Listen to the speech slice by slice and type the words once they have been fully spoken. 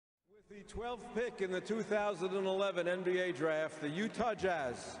The 12th pick in the 2011 NBA Draft, the Utah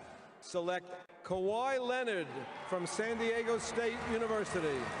Jazz select Kawhi Leonard from San Diego State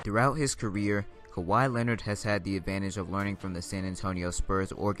University. Throughout his career, Kawhi Leonard has had the advantage of learning from the San Antonio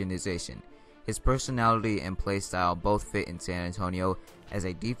Spurs organization. His personality and play style both fit in San Antonio as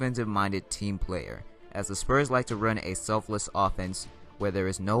a defensive-minded team player, as the Spurs like to run a selfless offense where there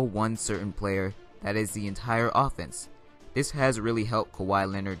is no one certain player that is the entire offense. This has really helped Kawhi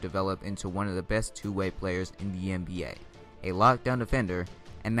Leonard develop into one of the best two-way players in the NBA, a lockdown defender,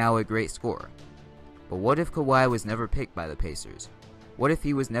 and now a great scorer. But what if Kawhi was never picked by the Pacers? What if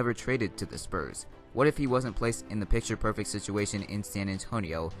he was never traded to the Spurs? What if he wasn't placed in the picture-perfect situation in San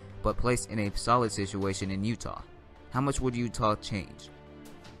Antonio, but placed in a solid situation in Utah? How much would Utah change?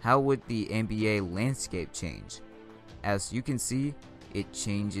 How would the NBA landscape change? As you can see, it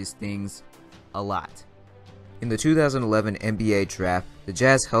changes things a lot. In the 2011 NBA Draft, the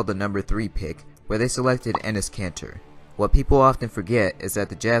Jazz held the number 3 pick, where they selected Enes Kanter. What people often forget is that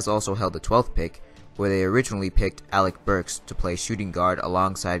the Jazz also held the 12th pick, where they originally picked Alec Burks to play shooting guard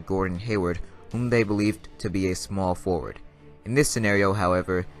alongside Gordon Hayward, whom they believed to be a small forward. In this scenario,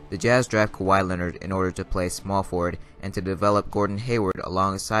 however, the Jazz draft Kawhi Leonard in order to play small forward and to develop Gordon Hayward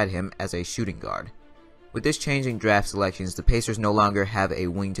alongside him as a shooting guard. With this changing draft selections, the Pacers no longer have a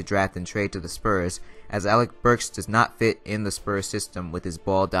wing to draft and trade to the Spurs, as Alec Burks does not fit in the Spurs system with his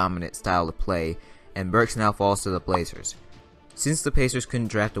ball-dominant style of play, and Burks now falls to the Blazers. Since the Pacers couldn't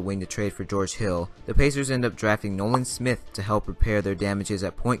draft a wing to trade for George Hill, the Pacers end up drafting Nolan Smith to help repair their damages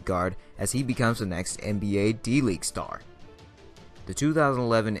at point guard as he becomes the next NBA D-League star. The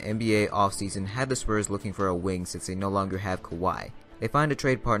 2011 NBA offseason had the Spurs looking for a wing since they no longer have Kawhi. They find a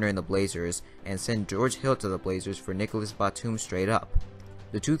trade partner in the Blazers and send George Hill to the Blazers for Nicholas Batum straight up.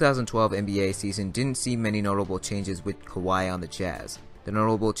 The 2012 NBA season didn't see many notable changes with Kawhi on the Jazz. The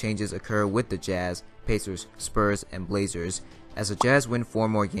notable changes occur with the Jazz, Pacers, Spurs, and Blazers, as the Jazz win 4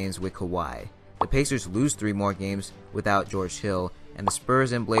 more games with Kawhi. The Pacers lose 3 more games without George Hill, and the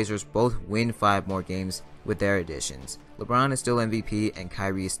Spurs and Blazers both win 5 more games with their additions. LeBron is still MVP and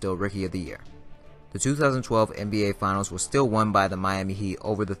Kyrie is still Rookie of the Year. The 2012 NBA Finals was still won by the Miami Heat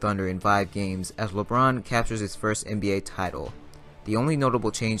over the Thunder in 5 games as LeBron captures his first NBA title. The only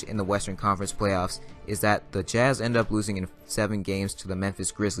notable change in the Western Conference playoffs is that the Jazz end up losing in 7 games to the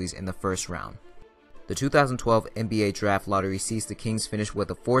Memphis Grizzlies in the first round. The 2012 NBA Draft Lottery sees the Kings finish with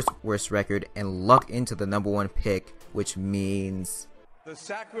the 4th worst record and luck into the number 1 pick, which means the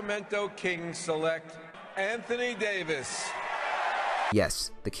Sacramento Kings select Anthony Davis.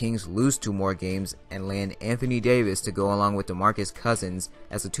 Yes, the Kings lose 2 more games and land Anthony Davis to go along with DeMarcus Cousins,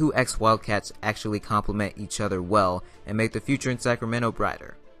 as the 2 ex-Wildcats actually complement each other well and make the future in Sacramento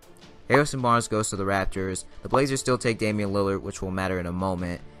brighter. Harrison Barnes goes to the Raptors, the Blazers still take Damian Lillard, which will matter in a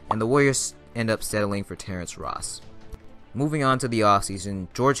moment, and the Warriors end up settling for Terrence Ross. Moving on to the offseason,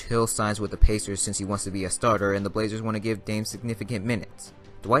 George Hill signs with the Pacers since he wants to be a starter, and the Blazers want to give Dame significant minutes.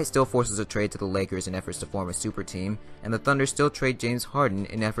 Dwight still forces a trade to the Lakers in efforts to form a super team, and the Thunder still trade James Harden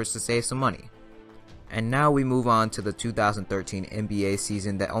in efforts to save some money. And now we move on to the 2013 NBA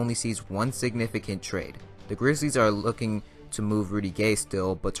season that only sees 1 significant trade. The Grizzlies are looking to move Rudy Gay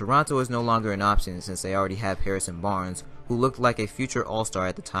still, but Toronto is no longer an option since they already have Harrison Barnes, who looked like a future All-Star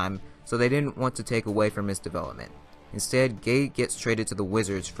at the time, so they didn't want to take away from his development. Instead, Gay gets traded to the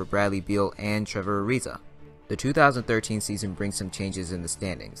Wizards for Bradley Beal and Trevor Ariza. The 2013 season brings some changes in the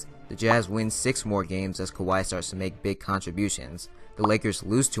standings. The Jazz win 6 more games as Kawhi starts to make big contributions. The Lakers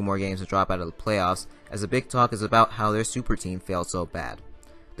lose 2 more games and drop out of the playoffs, as the big talk is about how their super team failed so bad.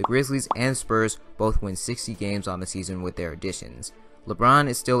 The Grizzlies and Spurs both win 60 games on the season with their additions. LeBron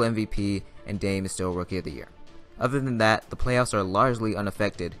is still MVP and Dame is still Rookie of the Year. Other than that, the playoffs are largely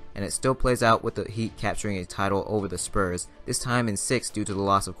unaffected, and it still plays out with the Heat capturing a title over the Spurs, this time in 6 due to the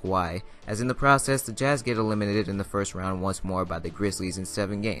loss of Kawhi, as in the process the Jazz get eliminated in the first round once more by the Grizzlies in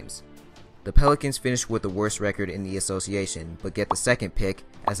 7 games. The Pelicans finish with the worst record in the association, but get the 2nd pick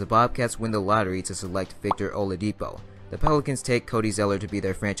as the Bobcats win the lottery to select Victor Oladipo. The Pelicans take Cody Zeller to be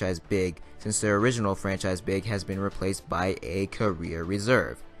their franchise big, since their original franchise big has been replaced by a career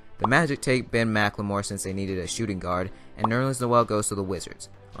reserve. The Magic take Ben McLemore since they needed a shooting guard, and Nerlens Noel goes to the Wizards.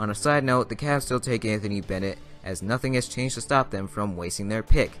 On a side note, the Cavs still take Anthony Bennett, as nothing has changed to stop them from wasting their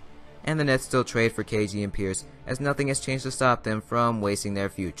pick. And the Nets still trade for KG and Pierce, as nothing has changed to stop them from wasting their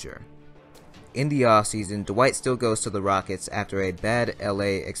future. In the offseason, Dwight still goes to the Rockets after a bad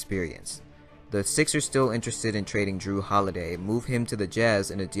LA experience. The Sixers still interested in trading Drew Holiday, move him to the Jazz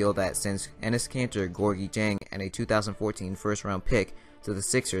in a deal that sends Enes Kanter, Gorgui Dieng, and a 2014 first-round pick to the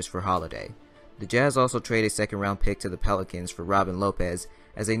Sixers for Holiday. The Jazz also trade a second-round pick to the Pelicans for Robin Lopez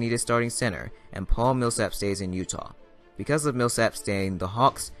as they need a starting center, and Paul Millsap stays in Utah. Because of Millsap staying, the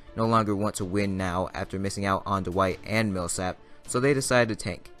Hawks no longer want to win now after missing out on Dwight and Millsap, so they decide to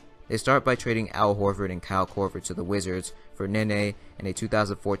tank. They start by trading Al Horford and Kyle Korver to the Wizards for Nene and a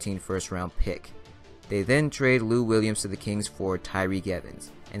 2014 first-round pick. They then trade Lou Williams to the Kings for Tyreke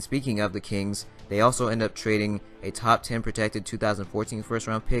Evans. And speaking of the Kings, they also end up trading a top 10 protected 2014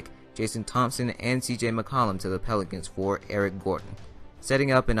 first-round pick, Jason Thompson, and CJ McCollum to the Pelicans for Eric Gordon,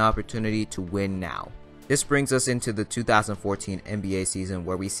 setting up an opportunity to win now. This brings us into the 2014 NBA season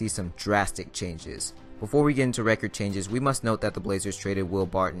where we see some drastic changes. Before we get into record changes, we must note that the Blazers traded Will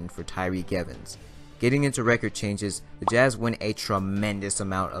Barton for Tyreke Evans. Getting into record changes, the Jazz win a tremendous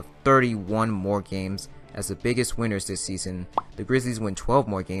amount of 31 more games as the biggest winners this season. The Grizzlies win 12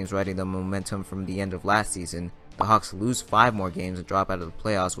 more games, riding the momentum from the end of last season. The Hawks lose 5 more games and drop out of the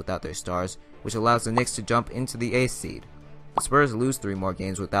playoffs without their stars, which allows the Knicks to jump into the 8th seed. The Spurs lose 3 more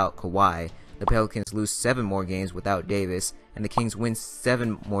games without Kawhi. The Pelicans lose 7 more games without Davis, and the Kings win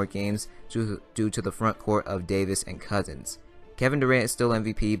 7 more games due to the front court of Davis and Cousins. Kevin Durant is still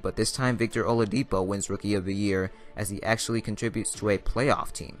MVP, but this time Victor Oladipo wins Rookie of the Year as he actually contributes to a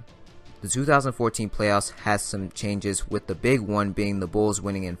playoff team. The 2014 playoffs has some changes, with the big one being the Bulls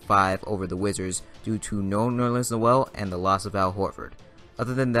winning in 5 over the Wizards due to no Nerlens Noel and the loss of Al Horford.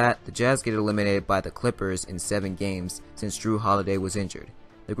 Other than that, the Jazz get eliminated by the Clippers in 7 games since Drew Holiday was injured.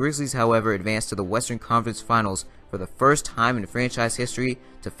 The Grizzlies, however, advanced to the Western Conference Finals for the first time in franchise history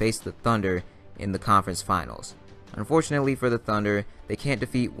to face the Thunder in the conference finals. Unfortunately for the Thunder, they can't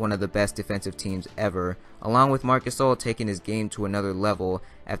defeat one of the best defensive teams ever, along with Marc Gasol taking his game to another level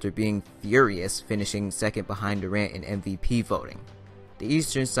after being furious, finishing second behind Durant in MVP voting. The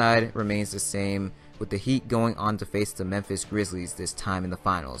Eastern side remains the same, with the Heat going on to face the Memphis Grizzlies this time in the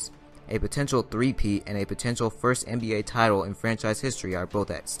finals. A potential three-peat and a potential first NBA title in franchise history are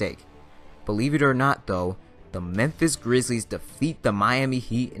both at stake. Believe it or not though, the Memphis Grizzlies defeat the Miami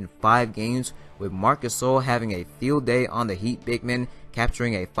Heat in 5 games, with Marc Gasol having a field day on the Heat big men,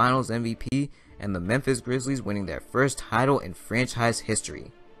 capturing a finals MVP, and the Memphis Grizzlies winning their first title in franchise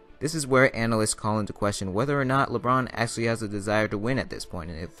history. This is where analysts call into question whether or not LeBron actually has a desire to win at this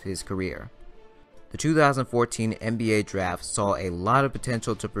point in his career. The 2014 NBA draft saw a lot of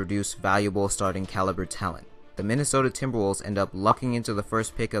potential to produce valuable starting caliber talent. The Minnesota Timberwolves end up lucking into the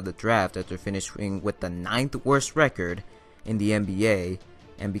first pick of the draft after finishing with the 9th worst record in the NBA,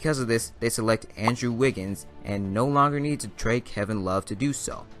 and because of this, they select Andrew Wiggins and no longer need to trade Kevin Love to do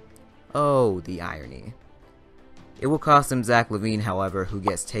so. Oh, the irony. It will cost them Zach LaVine, however, who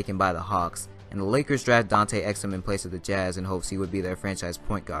gets taken by the Hawks, and the Lakers draft Dante Exum in place of the Jazz in hopes he would be their franchise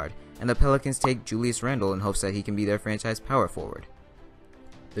point guard, and the Pelicans take Julius Randle in hopes that he can be their franchise power forward.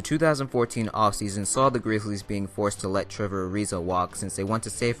 The 2014 offseason saw the Grizzlies being forced to let Trevor Ariza walk since they want to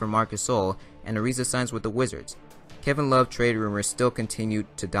save for Marc Gasol, and Ariza signs with the Wizards. Kevin Love trade rumors still continued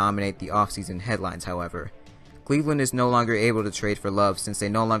to dominate the offseason headlines, however. Cleveland is no longer able to trade for Love since they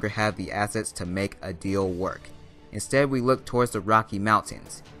no longer have the assets to make a deal work. Instead, we look towards the Rocky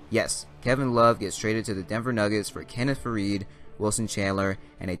Mountains. Yes, Kevin Love gets traded to the Denver Nuggets for Kenneth Faried, Wilson Chandler,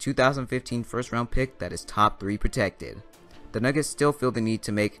 and a 2015 first-round pick that is top 3 protected. The Nuggets still feel the need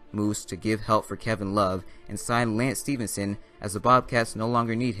to make moves to give help for Kevin Love and sign Lance Stevenson, as the Bobcats no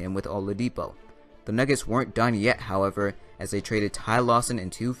longer need him with Oladipo. The Nuggets weren't done yet, however, as they traded Ty Lawson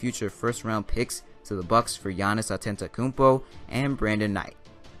and 2 future first-round picks to the Bucks for Giannis Antetokounmpo and Brandon Knight.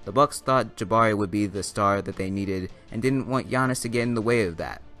 The Bucks thought Jabari would be the star that they needed and didn't want Giannis to get in the way of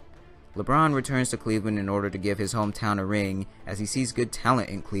that. LeBron returns to Cleveland in order to give his hometown a ring, as he sees good talent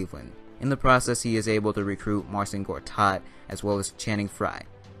in Cleveland. In the process, he is able to recruit Marcin Gortat as well as Channing Frye.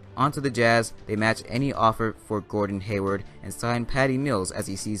 On to the Jazz, they match any offer for Gordon Hayward and sign Patty Mills, as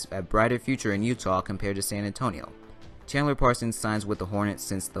he sees a brighter future in Utah compared to San Antonio. Chandler Parsons signs with the Hornets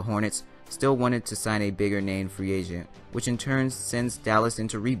since the Hornets still wanted to sign a bigger name free agent, which in turn sends Dallas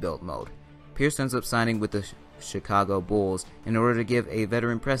into rebuild mode. Pierce ends up signing with the Chicago Bulls in order to give a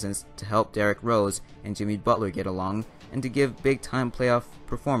veteran presence to help Derrick Rose and Jimmy Butler get along and to give big-time playoff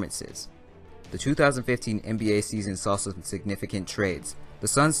performances. The 2015 NBA season saw some significant trades. The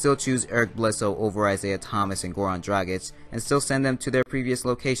Suns still choose Eric Bledsoe over Isaiah Thomas and Goran Dragic and still send them to their previous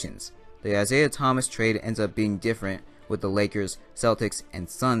locations. The Isaiah Thomas trade ends up being different, with the Lakers, Celtics, and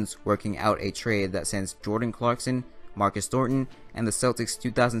Suns working out a trade that sends Jordan Clarkson, Marcus Thornton, and the Celtics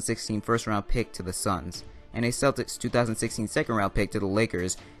 2016 first-round pick to the Suns, and a Celtics 2016 second-round pick to the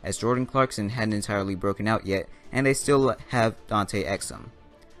Lakers, as Jordan Clarkson hadn't entirely broken out yet, and they still have Dante Exum.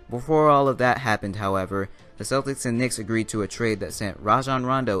 Before all of that happened, however, the Celtics and Knicks agreed to a trade that sent Rajon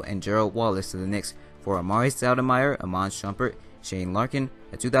Rondo and Gerald Wallace to the Knicks for Amari Stoudemire, Iman Shumpert, Shane Larkin,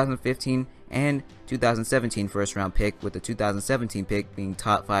 a 2015 and 2017 first-round pick, with the 2017 pick being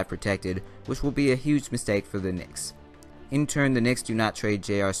top 5 protected, which will be a huge mistake for the Knicks. In turn, the Knicks do not trade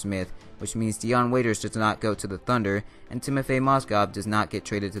J.R. Smith, which means Dion Waiters does not go to the Thunder, and Timofey Mozgov does not get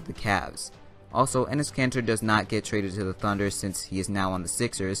traded to the Cavs. Also, Enes Kanter does not get traded to the Thunder since he is now on the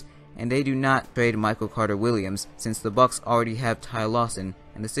Sixers, and they do not trade Michael Carter-Williams since the Bucks already have Ty Lawson,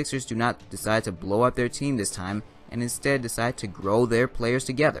 and the Sixers do not decide to blow up their team this time and instead decide to grow their players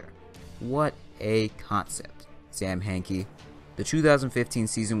together. What a concept, Sam Hinkie. The 2015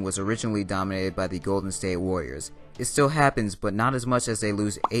 season was originally dominated by the Golden State Warriors. It still happens, but not as much as they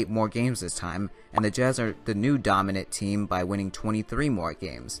lose 8 more games this time, and the Jazz are the new dominant team by winning 23 more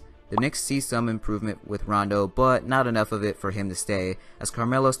games. The Knicks see some improvement with Rondo, but not enough of it for him to stay, as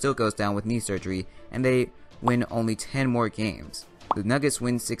Carmelo still goes down with knee surgery, and they win only 10 more games. The Nuggets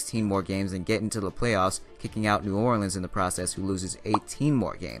win 16 more games and get into the playoffs, kicking out New Orleans in the process, who loses 18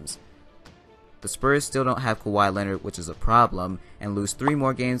 more games. The Spurs still don't have Kawhi Leonard, which is a problem, and lose 3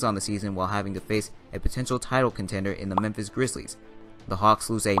 more games on the season while having to face a potential title contender in the Memphis Grizzlies. The Hawks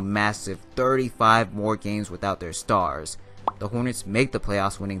lose a massive 35 more games without their stars. The Hornets make the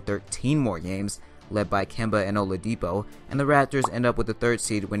playoffs, winning 13 more games, led by Kemba and Oladipo, and the Raptors end up with the 3rd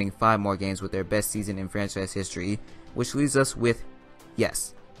seed, winning 5 more games with their best season in franchise history, which leaves us with,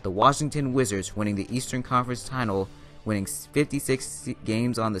 yes, the Washington Wizards winning the Eastern Conference title, winning 56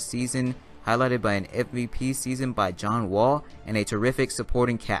 games on the season, highlighted by an MVP season by John Wall and a terrific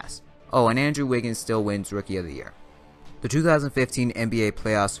supporting cast. Oh, and Andrew Wiggins still wins Rookie of the Year. The 2015 NBA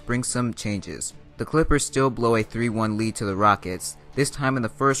playoffs bring some changes. The Clippers still blow a 3-1 lead to the Rockets, this time in the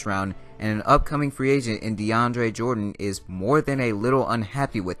first round, and an upcoming free agent in DeAndre Jordan is more than a little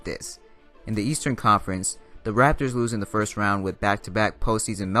unhappy with this. In the Eastern Conference, the Raptors lose in the first round with back-to-back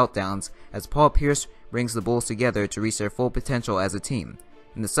postseason meltdowns as Paul Pierce brings the Bulls together to reach their full potential as a team.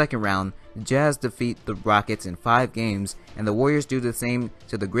 In the second round, the Jazz defeat the Rockets in 5 games, and the Warriors do the same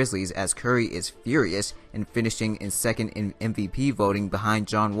to the Grizzlies as Curry is furious in finishing in second in MVP voting behind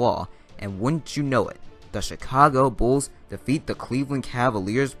John Wall. And wouldn't you know it, the Chicago Bulls defeat the Cleveland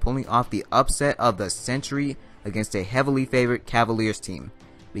Cavaliers, pulling off the upset of the century against a heavily favored Cavaliers team.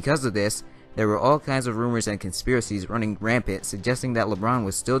 Because of this, there were all kinds of rumors and conspiracies running rampant, suggesting that LeBron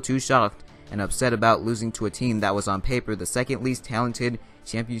was still too shocked and upset about losing to a team that was on paper the second least talented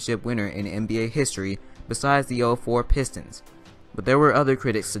championship winner in NBA history besides the 04 Pistons. But there were other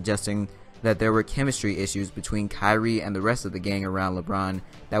critics suggesting that there were chemistry issues between Kyrie and the rest of the gang around LeBron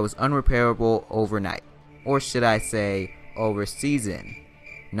that was unrepairable overnight. Or should I say, over season?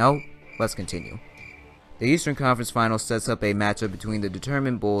 No? Let's continue. The Eastern Conference Finals sets up a matchup between the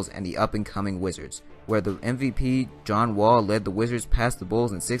determined Bulls and the up-and-coming Wizards, where the MVP John Wall led the Wizards past the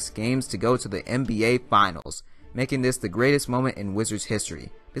Bulls in 6 games to go to the NBA Finals, making this the greatest moment in Wizards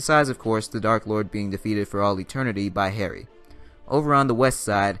history, besides of course the Dark Lord being defeated for all eternity by Harry. Over on the west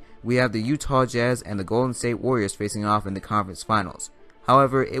side, we have the Utah Jazz and the Golden State Warriors facing off in the conference finals.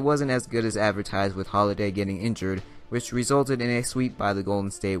 However, it wasn't as good as advertised, with Holiday getting injured, which resulted in a sweep by the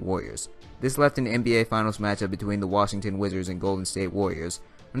Golden State Warriors. This left an NBA Finals matchup between the Washington Wizards and Golden State Warriors.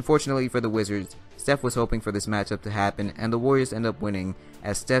 Unfortunately for the Wizards, Steph was hoping for this matchup to happen, and the Warriors end up winning,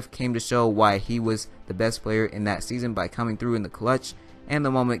 as Steph came to show why he was the best player in that season by coming through in the clutch, and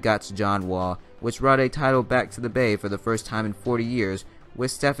the moment got to John Wall, which brought a title back to the Bay for the first time in 40 years, with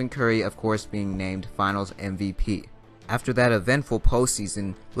Stephen Curry of course being named Finals MVP. After that eventful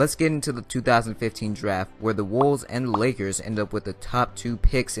postseason, let's get into the 2015 draft, where the Wolves and the Lakers end up with the top 2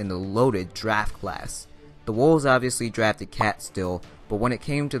 picks in the loaded draft class. The Wolves obviously drafted Cat still, but when it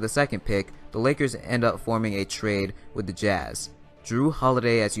came to the second pick, the Lakers end up forming a trade with the Jazz. Drew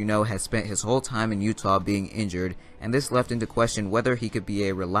Holiday, as you know, has spent his whole time in Utah being injured, and this left into question whether he could be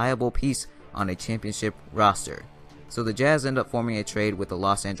a reliable piece on a championship roster. So the Jazz end up forming a trade with the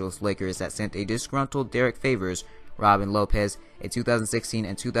Los Angeles Lakers that sent a disgruntled Derek Favors, Robin Lopez, a 2016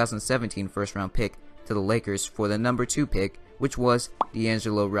 and 2017 first-round pick, to the Lakers for the number 2 pick, which was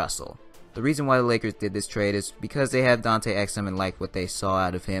D'Angelo Russell. The reason why the Lakers did this trade is because they have Dante Exum and liked what they saw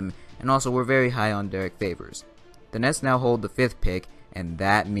out of him, and also were very high on Derek Favors. The Nets now hold the 5th pick, and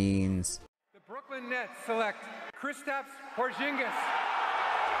that means the Brooklyn Nets select Kristaps Porzingis.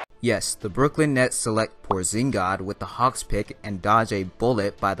 Yes, the Brooklyn Nets select Porzingis with the Hawks pick and dodge a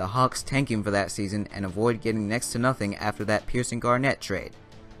bullet by the Hawks tanking for that season and avoid getting next to nothing after that Pearson Garnett trade.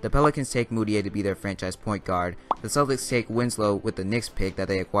 The Pelicans take Moutier to be their franchise point guard, the Celtics take Winslow with the Knicks pick that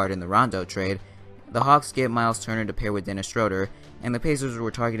they acquired in the Rondo trade, The Hawks get Miles Turner to pair with Dennis Schroeder, and the Pacers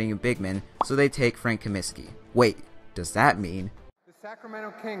were targeting a big man, so they take Frank Kaminsky. Wait, does that mean The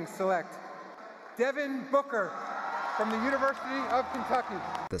Sacramento Kings select Devin Booker from the University of Kentucky.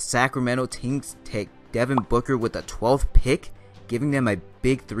 the Sacramento Kings take Devin Booker with the 12th pick, giving them a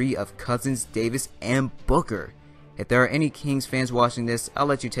big three of Cousins, Davis, and Booker? If there are any Kings fans watching this, I'll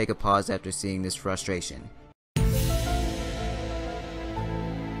let you take a pause after seeing this frustration.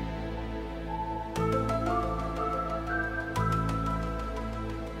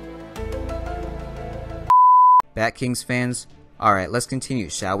 Back Kings fans? Alright, let's continue,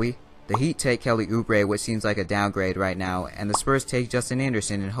 shall we? The Heat take Kelly Oubre, which seems like a downgrade right now, and the Spurs take Justin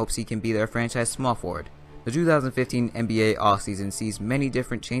Anderson in hopes he can be their franchise small forward. The 2015 NBA offseason sees many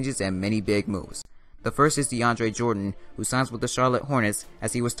different changes and many big moves. The first is DeAndre Jordan, who signs with the Charlotte Hornets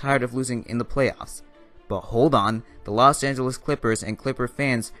as he was tired of losing in the playoffs. But hold on, the Los Angeles Clippers and Clipper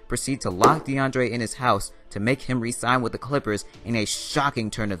fans proceed to lock DeAndre in his house to make him re-sign with the Clippers in a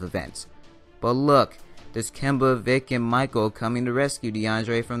shocking turn of events. But look, there's Kemba, Vic, and Michael coming to rescue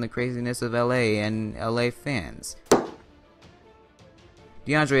DeAndre from the craziness of LA and LA fans.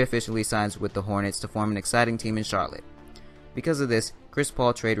 DeAndre officially signs with the Hornets to form an exciting team in Charlotte. Because of this, Chris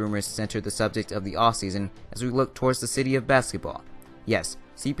Paul trade rumors centered the subject of the offseason as we look towards the city of basketball. Yes,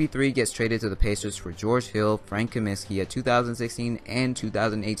 CP3 gets traded to the Pacers for George Hill, Frank Kaminsky, a 2016 and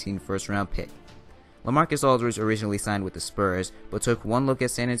 2018 first-round pick. LaMarcus Aldridge originally signed with the Spurs, but took one look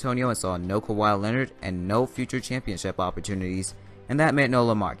at San Antonio and saw no Kawhi Leonard and no future championship opportunities, and that meant no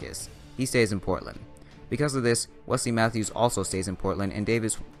LaMarcus. He stays in Portland. Because of this, Wesley Matthews also stays in Portland, and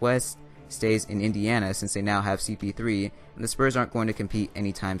Davis West stays in Indiana since they now have CP3, and the Spurs aren't going to compete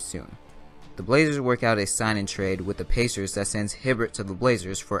anytime soon. The Blazers work out a sign-and trade with the Pacers that sends Hibbert to the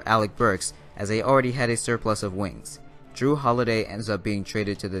Blazers for Alec Burks, as they already had a surplus of wings. Drew Holiday ends up being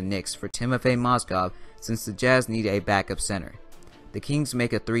traded to the Knicks for Timofey Mozgov since the Jazz need a backup center. The Kings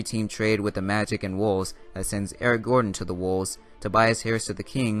make a three-team trade with the Magic and Wolves that sends Eric Gordon to the Wolves, Tobias Harris to the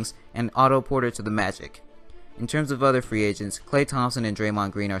Kings, and Otto Porter to the Magic. In terms of other free agents, Klay Thompson and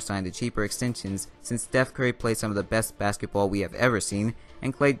Draymond Green are signed to cheaper extensions since Steph Curry played some of the best basketball we have ever seen,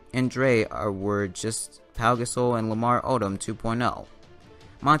 and Klay and Dre were just Pau Gasol and Lamar Odom 2.0.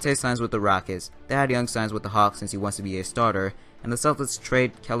 Monte signs with the Rockets, Thad Young signs with the Hawks since he wants to be a starter, and the Celtics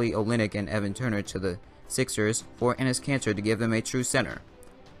trade Kelly Olynyk and Evan Turner to the Sixers for Enes Kanter to give them a true center.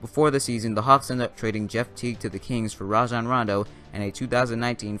 Before the season, the Hawks end up trading Jeff Teague to the Kings for Rajon Rondo and a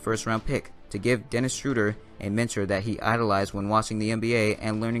 2019 first-round pick to give Dennis Schroeder a mentor that he idolized when watching the NBA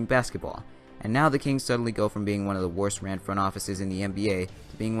and learning basketball. And now the Kings suddenly go from being one of the worst ran front offices in the NBA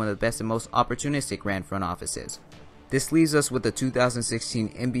to being one of the best and most opportunistic ran front offices. This leaves us with the 2016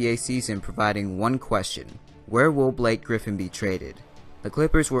 NBA season providing one question: where will Blake Griffin be traded? The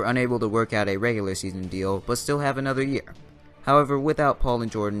Clippers were unable to work out a regular season deal, but still have another year. However, without Paul and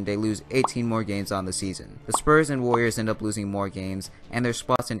Jordan, they lose 18 more games on the season. The Spurs and Warriors end up losing more games, and their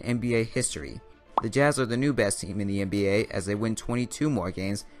spots in NBA history. The Jazz are the new best team in the NBA as they win 22 more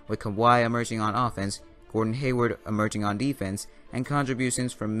games, with Kawhi emerging on offense, Gordon Hayward emerging on defense, and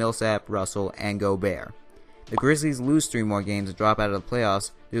contributions from Millsap, Russell, and Gobert. The Grizzlies lose 3 more games and drop out of the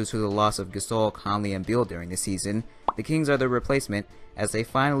playoffs due to the loss of Gasol, Conley, and Beal during the season. The Kings are the replacement as they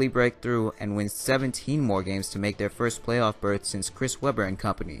finally break through and win 17 more games to make their first playoff berth since Chris Webber and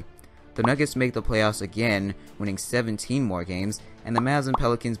company. The Nuggets make the playoffs again, winning 17 more games, and the Mavs and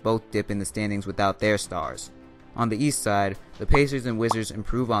Pelicans both dip in the standings without their stars. On the East side, the Pacers and Wizards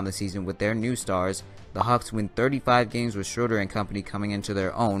improve on the season with their new stars. The Hawks win 35 games with Schroeder and company coming into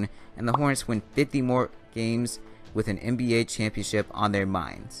their own, and the Hornets win 50 more games with an NBA championship on their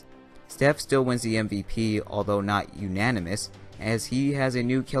minds. Steph still wins the MVP, although not unanimous, as he has a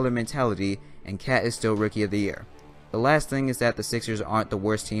new killer mentality, and Cat is still Rookie of the Year. The last thing is that the Sixers aren't the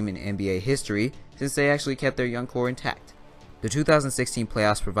worst team in NBA history, since they actually kept their young core intact. The 2016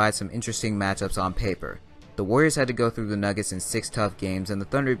 playoffs provide some interesting matchups on paper. The Warriors had to go through the Nuggets in 6 tough games, and the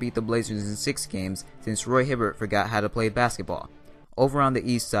Thunder beat the Blazers in 6 games since Roy Hibbert forgot how to play basketball. Over on the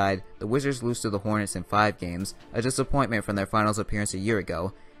East side, the Wizards lose to the Hornets in 5 games, a disappointment from their finals appearance a year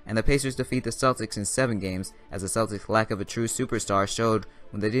ago, and the Pacers defeat the Celtics in 7 games, as the Celtics' lack of a true superstar showed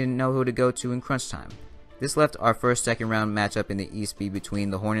when they didn't know who to go to in crunch time. This left our first second-round matchup in the East be between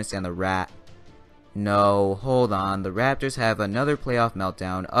the Hornets and the No, hold on, the Raptors have another playoff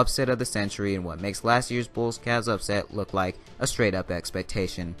meltdown, upset of the century, and what makes last year's Bulls-Cavs upset look like a straight-up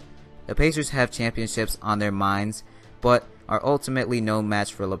expectation. The Pacers have championships on their minds, but are ultimately no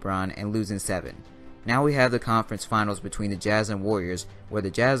match for LeBron and lose in 7. Now we have the conference finals between the Jazz and Warriors, where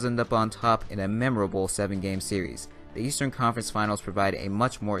the Jazz end up on top in a memorable 7-game series. The Eastern Conference Finals provide a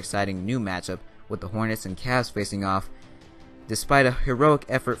much more exciting new matchup, with the Hornets and Cavs facing off. Despite a heroic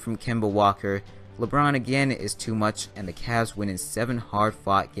effort from Kemba Walker, LeBron again is too much and the Cavs win in 7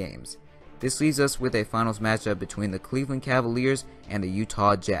 hard-fought games. This leaves us with a finals matchup between the Cleveland Cavaliers and the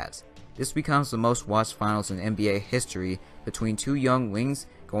Utah Jazz. This becomes the most watched finals in NBA history between two young wings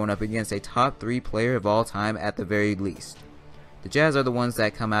going up against a top 3 player of all time at the very least. The Jazz are the ones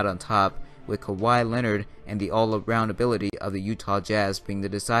that come out on top, with Kawhi Leonard and the all-around ability of the Utah Jazz being the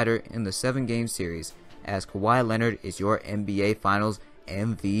decider in the 7-game series, as Kawhi Leonard is your NBA Finals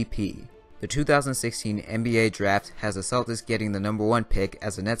MVP. The 2016 NBA Draft has the Celtics getting the number 1 pick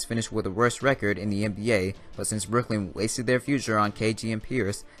as the Nets finished with the worst record in the NBA, but since Brooklyn wasted their future on KG and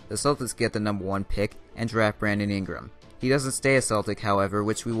Pierce, the Celtics get the number 1 pick and draft Brandon Ingram. He doesn't stay a Celtic, however,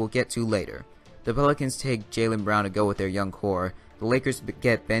 which we will get to later. The Pelicans take Jaylen Brown to go with their young core, the Lakers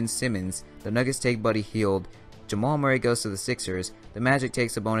get Ben Simmons, the Nuggets take Buddy Hield, Jamal Murray goes to the Sixers, the Magic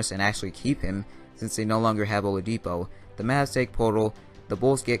takes a bonus and actually keep him since they no longer have Oladipo, the Mavs take Portal, the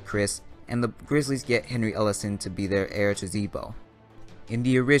Bulls get Chris, and the Grizzlies get Henry Ellison to be their heir to Zebo. In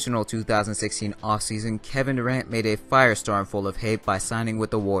the original 2016 offseason, Kevin Durant made a firestorm full of hate by signing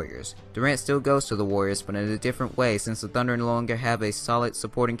with the Warriors. Durant still goes to the Warriors, but in a different way since the Thunder no longer have a solid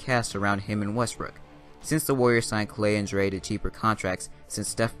supporting cast around him and Westbrook. Since the Warriors signed Klay and Dre to cheaper contracts, since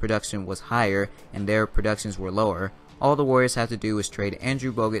Steph's production was higher and their productions were lower, all the Warriors have to do is trade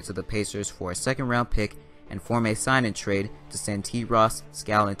Andrew Bogut to the Pacers for a second-round pick and form a sign-and-trade to send T. Ross,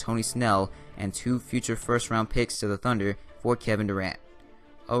 Scal, and Tony Snell and 2 future first-round picks to the Thunder for Kevin Durant.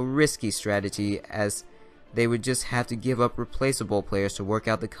 A risky strategy, as they would just have to give up replaceable players to work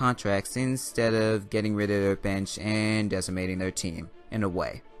out the contracts instead of getting rid of their bench and decimating their team, in a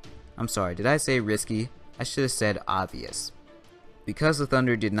way. I'm sorry, did I say risky? I should have said obvious. Because the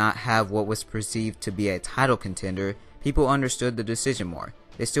Thunder did not have what was perceived to be a title contender, people understood the decision more.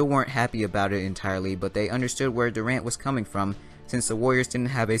 They still weren't happy about it entirely, but they understood where Durant was coming from since the Warriors didn't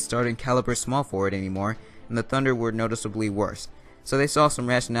have a starting caliber small forward anymore and the Thunder were noticeably worse. So they saw some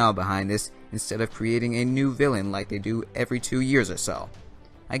rationale behind this instead of creating a new villain like they do every 2 years or so.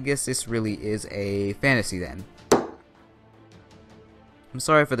 I guess this really is a fantasy then. I'm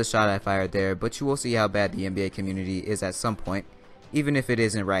sorry for the shot I fired there, but you will see how bad the NBA community is at some point, even if it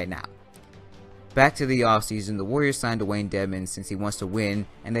isn't right now. Back to the offseason, the Warriors signed Dwayne Dedmon since he wants to win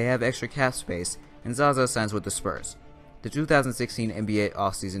and they have extra cap space, and Zaza signs with the Spurs. The 2016 NBA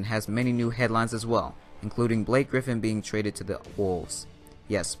offseason has many new headlines as well, including Blake Griffin being traded to the Wolves.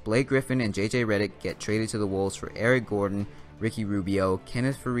 Yes, Blake Griffin and JJ Redick get traded to the Wolves for Eric Gordon, Ricky Rubio,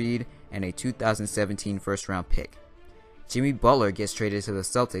 Kenneth Faried, and a 2017 first-round pick. Jimmy Butler gets traded to the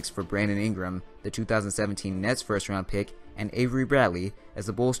Celtics for Brandon Ingram, the 2017 Nets first-round pick, and Avery Bradley, as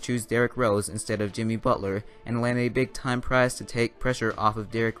the Bulls choose Derrick Rose instead of Jimmy Butler and land a big-time prize to take pressure off of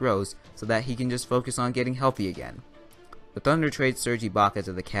Derrick Rose so that he can just focus on getting healthy again. The Thunder trade Serge Ibaka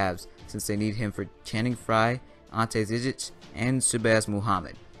to the Cavs since they need him for Channing Frye, Ante Zizic, and Shabazz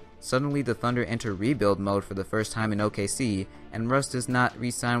Muhammad. Suddenly the Thunder enter rebuild mode for the first time in OKC, and Russ does not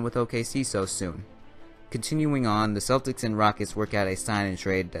re-sign with OKC so soon. Continuing on, the Celtics and Rockets work out a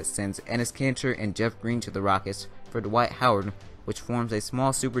sign-and-trade that sends Enes Kanter and Jeff Green to the Rockets for Dwight Howard, which forms a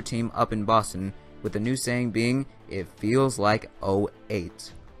small super team up in Boston, with the new saying being, "It feels like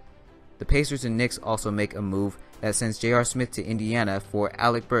 08." The Pacers and Knicks also make a move that sends J.R. Smith to Indiana for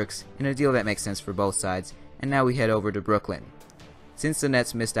Alec Burks in a deal that makes sense for both sides, and now we head over to Brooklyn. Since the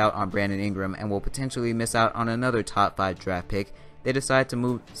Nets missed out on Brandon Ingram and will potentially miss out on another top 5 draft pick, they decide to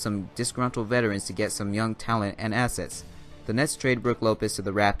move some disgruntled veterans to get some young talent and assets. The Nets trade Brook Lopez to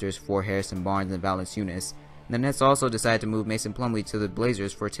the Raptors for Harrison Barnes and Valanciunas. The Nets also decide to move Mason Plumlee to the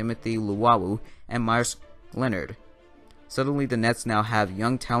Blazers for Timothy Luwawu and Myers Leonard. Suddenly the Nets now have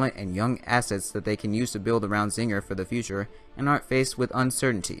young talent and young assets that they can use to build around Zinger for the future and aren't faced with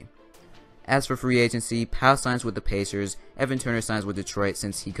uncertainty. As for free agency, Powell signs with the Pacers, Evan Turner signs with Detroit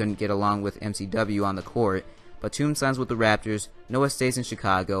since he couldn't get along with MCW on the court, Batum signs with the Raptors, Noah stays in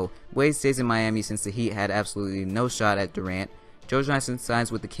Chicago, Wade stays in Miami since the Heat had absolutely no shot at Durant, Joe Johnson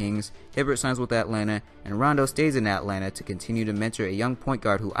signs with the Kings, Hibbert signs with Atlanta, and Rondo stays in Atlanta to continue to mentor a young point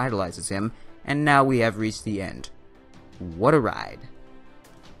guard who idolizes him, and now we have reached the end. What a ride.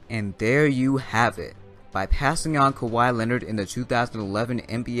 And there you have it. By passing on Kawhi Leonard in the 2011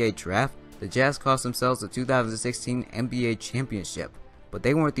 NBA Draft, the Jazz cost themselves the 2016 NBA Championship, but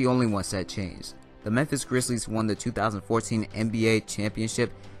they weren't the only ones that changed. The Memphis Grizzlies won the 2014 NBA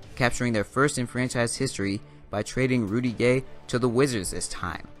Championship, capturing their first in franchise history by trading Rudy Gay to the Wizards this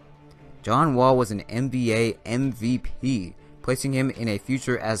time. John Wall was an NBA MVP, placing him in a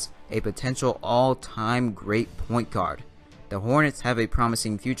future as a potential all-time great point guard. The Hornets have a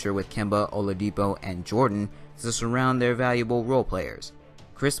promising future with Kemba, Oladipo, and Jordan to surround their valuable role players.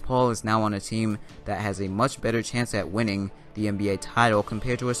 Chris Paul is now on a team that has a much better chance at winning the NBA title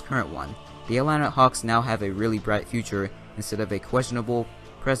compared to his current one. The Atlanta Hawks now have a really bright future instead of a questionable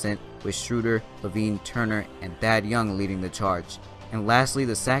present with Schroeder, Levine, Turner, and Thad Young leading the charge. And lastly,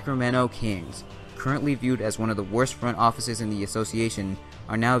 the Sacramento Kings, currently viewed as one of the worst front offices in the association,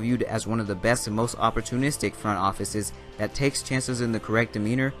 are now viewed as one of the best and most opportunistic front offices that takes chances in the correct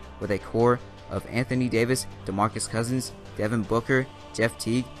demeanor with a core of Anthony Davis, DeMarcus Cousins, Devin Booker, Jeff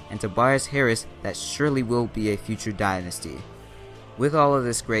Teague, and Tobias Harris that surely will be a future dynasty. With all of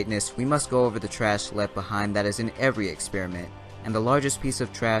this greatness, we must go over the trash left behind that is in every experiment, and the largest piece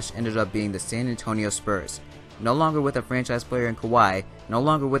of trash ended up being the San Antonio Spurs. No longer with a franchise player in Kawhi, no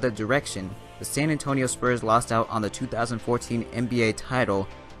longer with a direction, the San Antonio Spurs lost out on the 2014 NBA title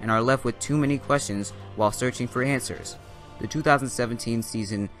and are left with too many questions while searching for answers. The 2017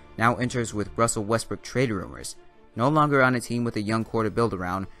 season now enters with Russell Westbrook trade rumors. No longer on a team with a young core to build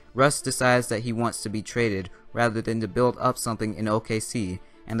around, Russ decides that he wants to be traded rather than to build up something in OKC,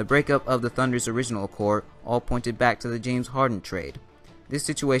 and the breakup of the Thunder's original core all pointed back to the James Harden trade. This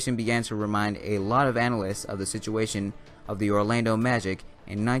situation began to remind a lot of analysts of the situation of the Orlando Magic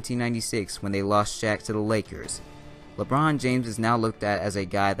in 1996 when they lost Shaq to the Lakers. LeBron James is now looked at as a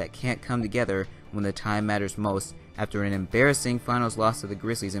guy that can't come together when the time matters most after an embarrassing finals loss to the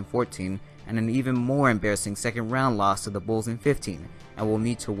Grizzlies in 14 and an even more embarrassing second round loss to the Bulls in 15, and will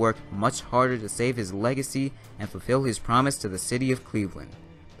need to work much harder to save his legacy and fulfill his promise to the city of Cleveland.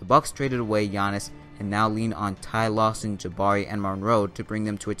 The Bucks traded away Giannis and now lean on Ty Lawson, Jabari, and Monroe to bring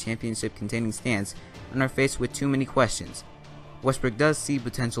them to a championship-contending stance and are faced with too many questions. Westbrook does see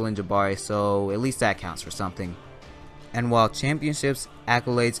potential in Jabari, so at least that counts for something. And while championships,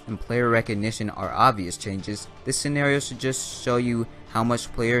 accolades, and player recognition are obvious changes, this scenario should just show you how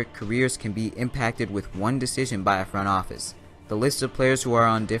much player careers can be impacted with one decision by a front office. The list of players who are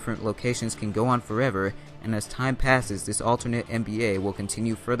on different locations can go on forever, and as time passes, this alternate NBA will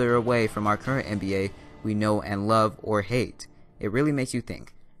continue further away from our current NBA we know and love or hate. It really makes you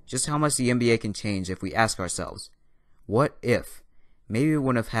think just how much the NBA can change if we ask ourselves, what if? Maybe it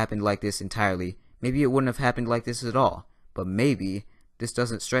wouldn't have happened like this entirely, maybe it wouldn't have happened like this at all, but maybe this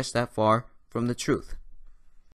doesn't stretch that far from the truth.